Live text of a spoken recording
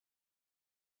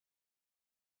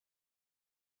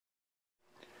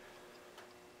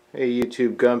Hey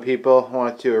YouTube gun people, I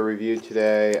want to do a review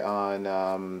today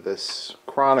on this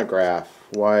chronograph.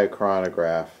 Why a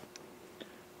chronograph?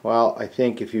 Well, I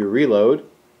think if you reload,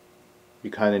 you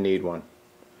kind of need one.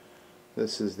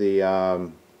 This is the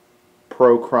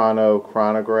ProChrono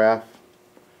chronograph.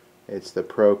 It's the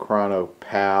ProChrono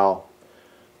PAL,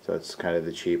 so it's kind of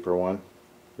the cheaper one.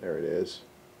 There it is.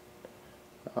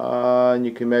 And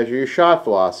you can measure your shot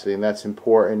velocity, and that's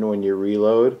important when you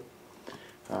reload.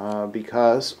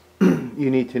 Because you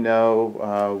need to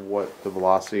know what the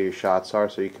velocity of your shots are,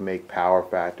 so you can make power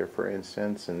factor, for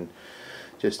instance, and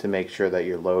just to make sure that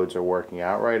your loads are working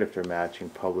out right, if they're matching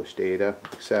published data,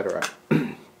 etc.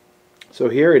 So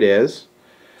here it is.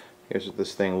 Here's what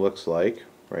this thing looks like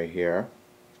right here.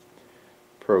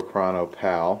 ProChrono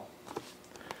PAL.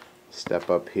 Step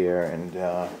up here and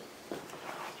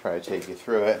try to take you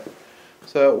through it.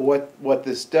 So what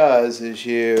this does is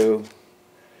you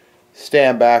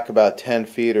stand back about 10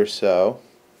 feet or so,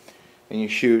 and you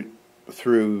shoot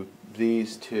through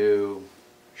these two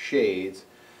shades,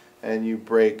 and you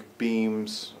break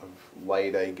beams of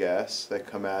light, I guess, that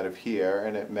come out of here,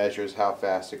 and it measures how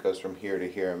fast it goes from here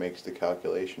to here and makes the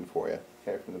calculation for you.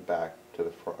 Okay, from the back to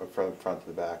the from the front to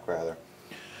the back, rather.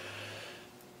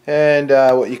 And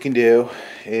what you can do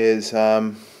is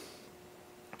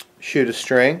shoot a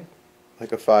string,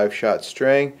 like a 5-shot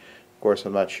string. Of course,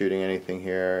 I'm not shooting anything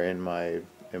here in my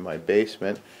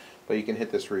basement, but you can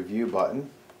hit this review button.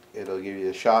 It'll give you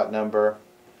the shot number,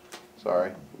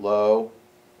 low,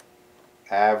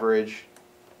 average,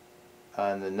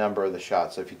 and the number of the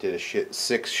shots. So if you did a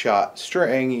 6-shot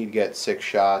string, you'd get 6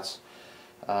 shots,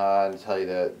 and tell you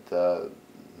the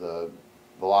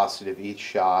velocity of each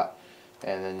shot,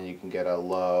 and then you can get a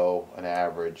low, an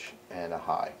average, and a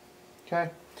high.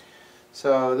 Okay,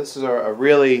 so this is a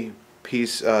really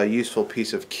useful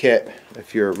piece of kit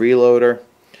if you're a reloader.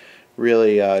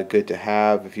 Really good to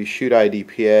have if you shoot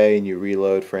IDPA and you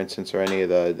reload, for instance, or any of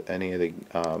the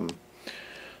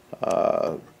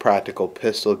practical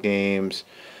pistol games.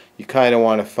 You kind of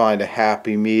want to find a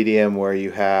happy medium where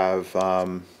you have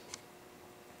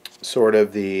sort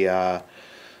of the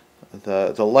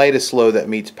lightest load that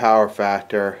meets power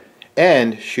factor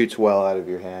and shoots well out of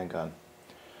your handgun.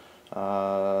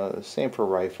 Same for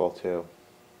rifle too.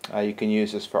 You can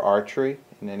use this for archery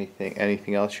and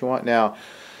anything else you want. Now,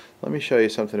 let me show you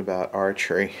something about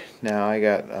archery. Now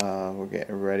we're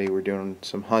getting ready. We're doing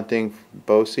some hunting,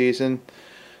 bow season.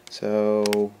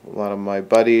 So a lot of my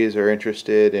buddies are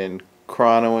interested in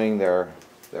chronoing their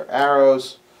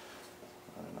arrows.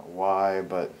 I don't know why,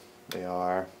 but they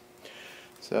are.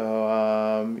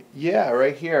 So yeah,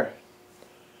 right here.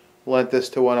 Lent this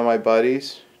to one of my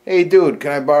buddies. Hey dude,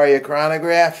 can I borrow your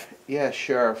chronograph? Yeah,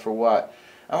 sure. For what?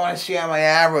 I want to see how my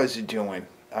arrows are doing.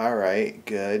 Alright,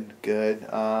 good.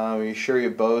 Are you sure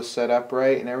your bow's set up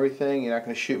right and everything? You're not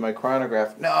going to shoot my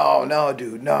chronograph? No,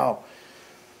 dude, no.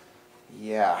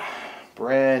 Yeah,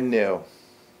 brand new.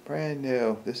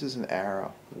 This is an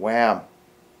arrow. Wham.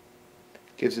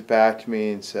 Gives it back to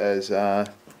me and says, I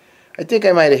think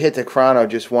I might have hit the chrono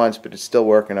just once, but it's still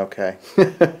working okay.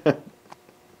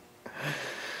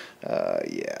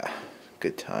 Yeah,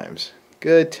 good times.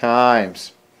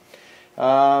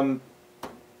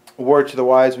 Word to the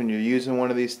wise, when you're using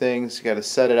one of these things, you got to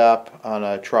set it up on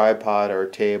a tripod or a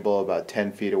table about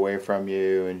 10 feet away from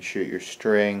you and shoot your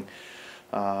string.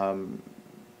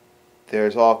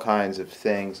 There's all kinds of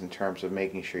things in terms of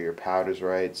making sure your powder's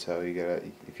right. So you gotta,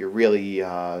 if you're really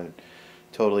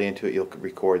totally into it, you'll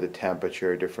record the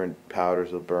temperature. Different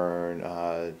powders will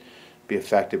burn. Be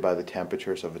affected by the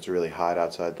temperature. So if it's really hot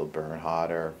outside, they'll burn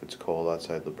hotter. If it's cold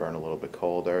outside, they'll burn a little bit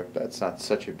colder. That's not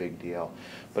such a big deal.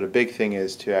 But a big thing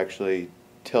is to actually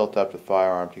tilt up the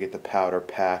firearm to get the powder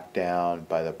packed down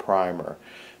by the primer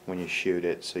when you shoot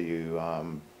it, so you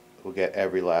will get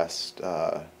every last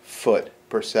foot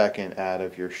per second out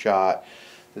of your shot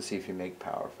to see if you make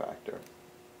power factor.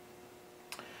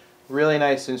 Really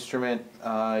nice instrument.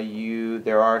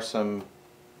 There are some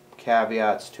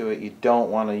caveats to it. You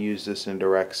don't want to use this in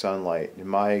direct sunlight. In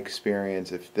my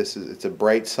experience, if it's a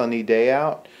bright sunny day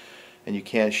out and you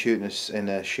can't shoot in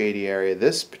a shady area,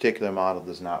 this particular model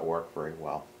does not work very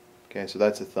well. Okay, so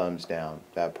that's a thumbs down,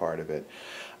 that part of it.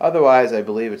 Otherwise, I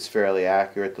believe it's fairly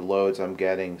accurate. The loads I'm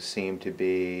getting seem to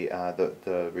be,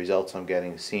 the results I'm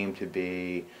getting seem to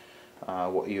be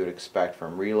what you would expect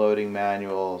from reloading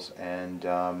manuals, and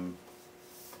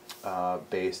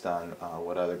based on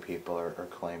what other people are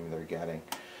claiming they're getting.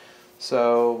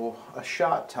 So a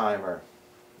shot timer,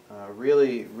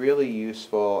 really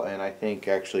useful, and I think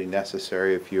actually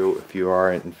necessary if you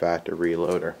are in fact a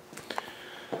reloader.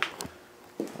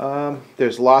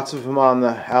 There's lots of them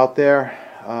out there.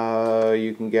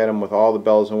 You can get them with all the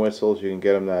bells and whistles. You can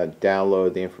get them that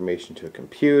download the information to a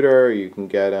computer. You can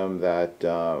get them that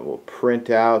will print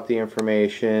out the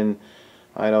information.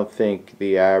 I don't think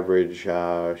the average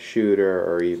shooter,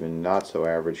 or even not so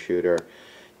average shooter,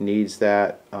 needs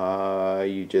that.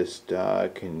 You just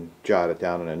can jot it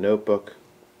down in a notebook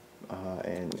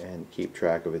and keep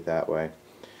track of it that way.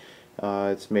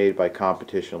 It's made by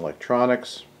Competition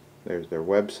Electronics. There's their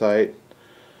website.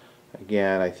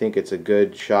 Again, I think it's a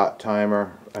good shot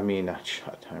timer. I mean, not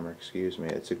shot timer, excuse me.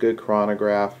 It's a good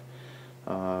chronograph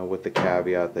with the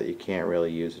caveat that you can't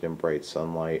really use it in bright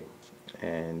sunlight.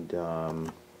 And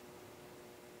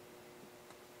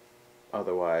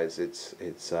otherwise, it's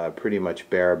pretty much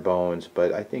bare bones,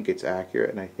 but I think it's accurate,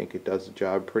 and I think it does the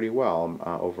job pretty well.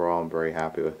 Overall, I'm very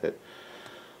happy with it.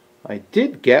 I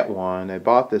did get one. I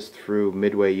bought this through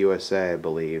Midway USA, I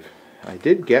believe. I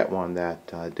did get one that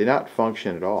did not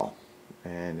function at all,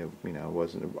 and it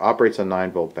operates on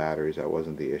 9-volt batteries. That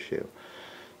wasn't the issue.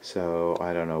 So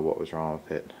I don't know what was wrong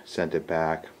with it. Sent it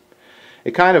back.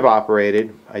 It kind of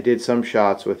operated. I did some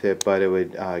shots with it, but it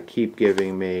would keep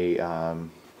giving me. It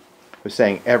was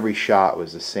saying every shot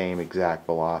was the same exact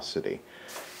velocity,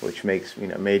 which made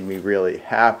me really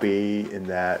happy in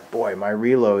that, boy, my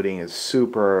reloading is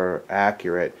super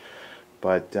accurate.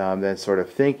 But then sort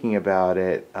of thinking about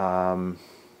it, I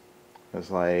was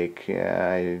like,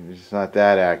 yeah, it's not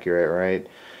that accurate, right?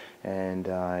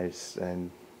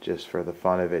 And just for the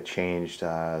fun of it, changed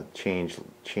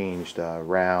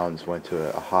rounds, went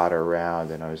to a hotter round,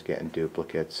 and I was getting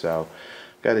duplicates. So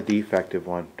got a defective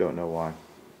one, don't know why.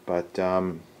 But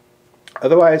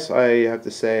otherwise, I have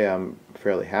to say I'm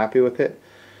fairly happy with it.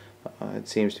 It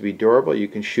seems to be durable. You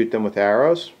can shoot them with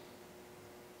arrows.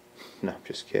 No, I'm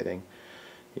just kidding.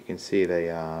 You can see the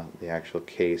actual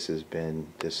case has been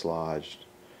dislodged.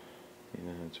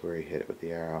 That's where he hit it with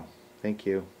the arrow. Thank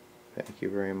you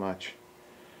very much.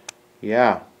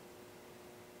 Yeah,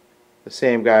 the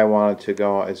same guy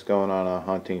is going on a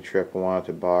hunting trip and wanted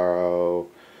to borrow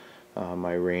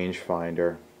my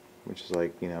rangefinder, which is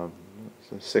like, it's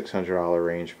a $600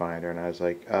 rangefinder, and I was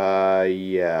like,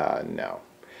 yeah, no.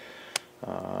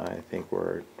 I think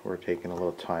we're taking a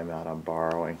little time out on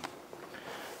borrowing.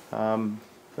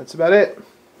 That's about it.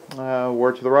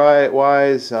 Word to the right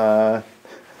wise.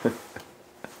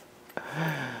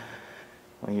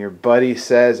 When your buddy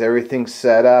says everything's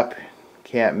set up,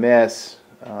 can't miss.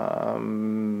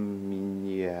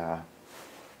 Yeah.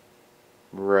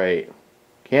 Right.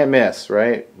 Can't miss,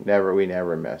 right? We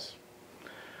never miss.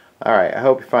 Alright, I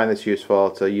hope you find this useful.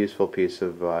 It's a useful piece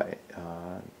of to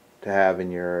have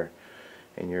in your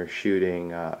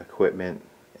shooting equipment.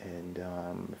 And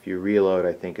if you reload,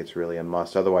 I think it's really a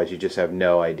must. Otherwise, you just have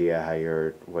no idea how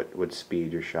what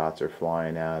speed your shots are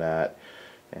flying out at.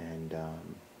 And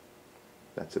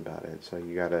that's about it. So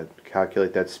you got to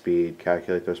calculate that speed,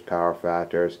 calculate those power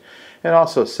factors, and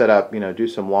also set up, do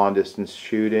some long distance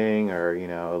shooting, or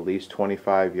at least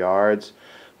 25 yards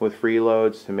with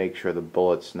reloads to make sure the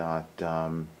bullet's not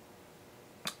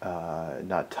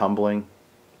tumbling.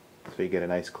 So you get a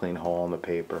nice clean hole in the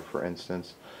paper, for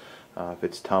instance. If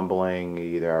it's tumbling, you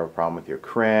either have a problem with your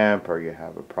crimp, or you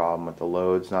have a problem with the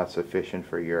loads not sufficient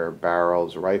for your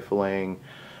barrel's rifling.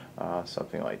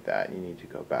 Something like that. You need to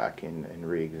go back and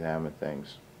re-examine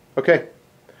things. Okay,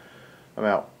 I'm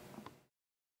out.